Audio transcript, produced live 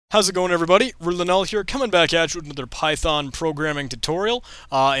How's it going, everybody? Rulanel here, coming back at you with another Python programming tutorial.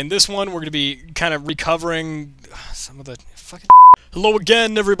 In this one, we're going to be kind of recovering some of the fucking... Hello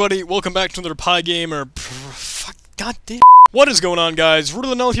again, everybody. Welcome back to another Pygame, or... Fuck, goddamn. What is going on, guys?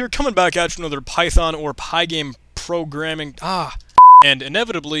 Rulanel here, coming back at you with another Python or Pygame programming... And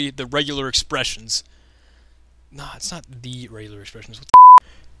inevitably, the regular expressions. Nah, it's not the regular expressions. What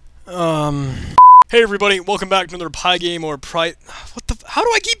the... Hey everybody, welcome back to another Pygame or what the how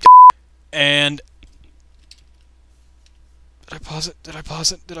do I keep and did I pause it? Did I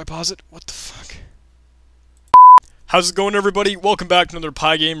pause it? Did I pause it? What the fuck? How's it going, everybody? Welcome back to another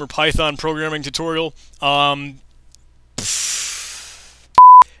Pygame or Python programming tutorial. And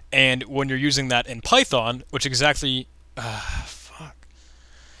when you're using that in Python, which exactly fuck.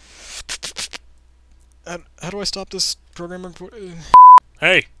 How do I stop this programming?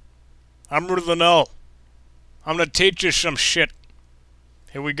 Hey. I'm Rulanel. I'm gonna teach you some shit.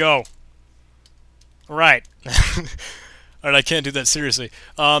 Here we go. Alright. Alright, I can't do that seriously.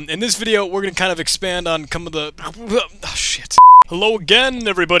 In this video, we're gonna kind of expand on some of the... Oh, shit. Hello again,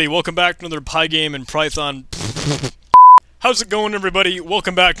 everybody. Welcome back to another Pygame and Python... How's it going, everybody?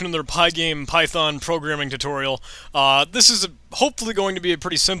 Welcome back to another Pygame Python programming tutorial. This is hopefully going to be a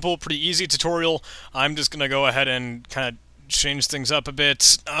pretty simple, pretty easy tutorial. I'm just gonna go ahead and kind of change things up a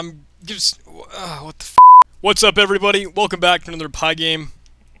bit. What the f***? What's up, everybody? Welcome back to another Pygame.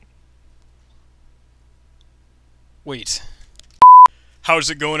 Wait. How's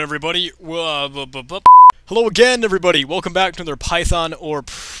it going, everybody? Hello again, everybody. Welcome back to another Python or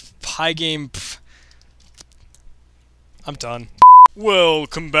Pygame. I'm done.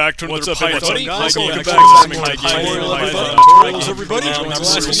 Welcome back to another Python. Welcome back to another Python. Everybody, I don't know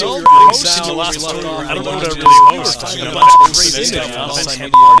what I really host.